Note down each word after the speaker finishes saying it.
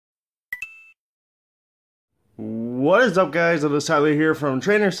What is up, guys? It is Tyler here from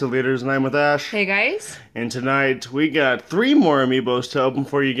Trainers to Leaders, and I'm with Ash. Hey, guys. And tonight we got 3 more Amiibos to open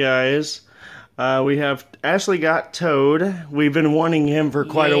for you guys. We have Ashley got Toad. We've been wanting him for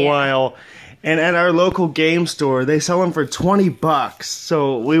quite a while. And at our local game store, they sell him for 20 bucks.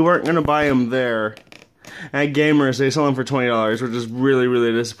 So we weren't going to buy him there. At Gamers, they sell him for $20, which is really,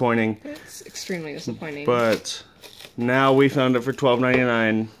 really disappointing. It's extremely disappointing. But now we found it for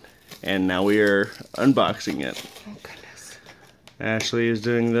 $12.99. And now we are unboxing it. Oh, goodness. Ashley is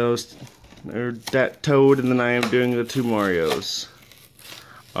doing those, or that Toad, and then I am doing the 2 Marios.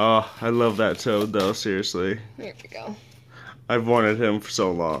 Oh, I love that Toad, though, seriously. There we go. I've wanted him for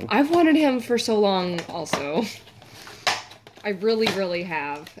so long. I've wanted him for so long, also. I really, really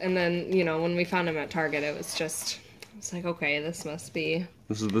have. And then, you know, when we found him at Target, it was like, okay, this must be...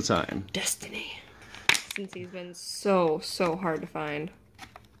 This is the time. Destiny. Since he's been so hard to find.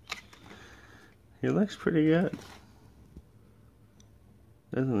 He looks pretty good,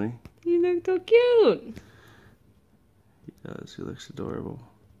 doesn't he? He looks so cute. He does. He looks adorable.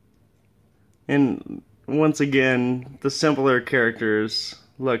 And once again, the simpler characters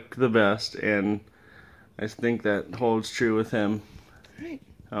look the best, and I think that holds true with him. Alright.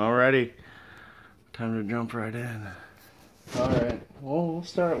 Alrighty. Time to jump right in. Alright. Well, we'll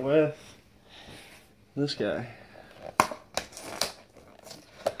start with this guy.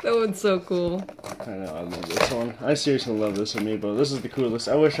 That one's so cool. I know, I love this one. I seriously love this Amiibo. This is the coolest.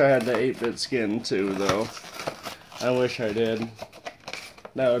 I wish I had the 8-bit skin too, though. I wish I did.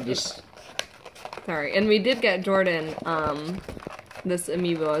 That would just... Sorry, and we did get Jordan this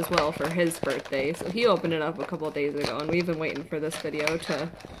Amiibo as well for his birthday, so he opened it up a couple of days ago, and we've been waiting for this video to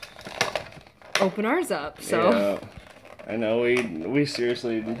open ours up, so... Yeah, I know, we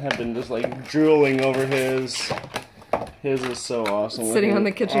seriously have been just like drooling over his... His is so awesome. Sitting on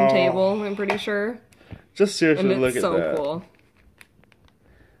the kitchen table, I'm pretty sure. Just seriously look at that. And it's so cool.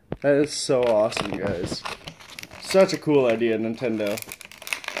 That is so awesome, guys. Such a cool idea, Nintendo.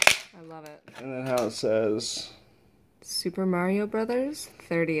 I love it. And then how it says... Super Mario Brothers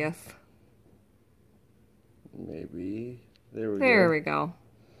 30th. Maybe. There we go. There we go.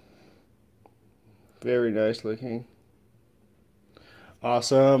 Very nice looking.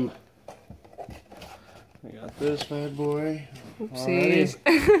 Awesome. I got this bad boy. Oopsies.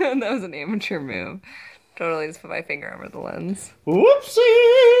 That was an amateur move. Totally just put my finger over the lens.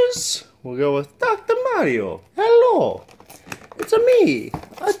 Whoopsies! We'll go with Dr. Mario. Hello. It's me,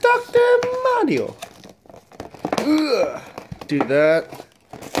 Dr. Mario. Ugh. Do that.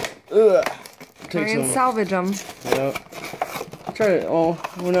 Ugh. Try and salvage them. Yep. Try to,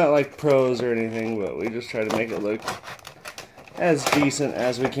 we're not like pros or anything, but we just try to make it look as decent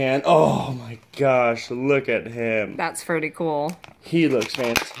as we can. Oh my gosh, look at him. That's pretty cool. He looks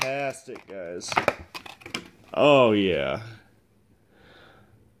fantastic, guys. Oh yeah.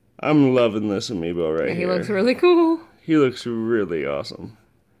 I'm loving this Amiibo right here. He looks really cool. He looks really awesome.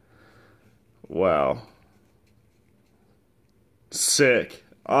 Wow. Sick.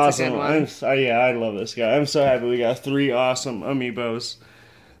 Awesome. Yeah, I love this guy. I'm so happy we got 3 awesome Amiibos.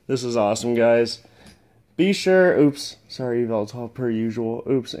 This is awesome, guys. Be sure, oops, sorry Yveltal per usual,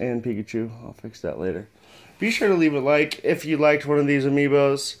 oops, and Pikachu, I'll fix that later. Be sure to leave a like if you liked one of these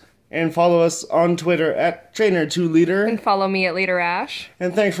Amiibos, and follow us on Twitter at Trainer2Leader. And follow me at Leader Ash.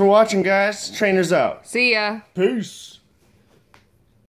 And thanks for watching, guys. Trainers out. See ya. Peace.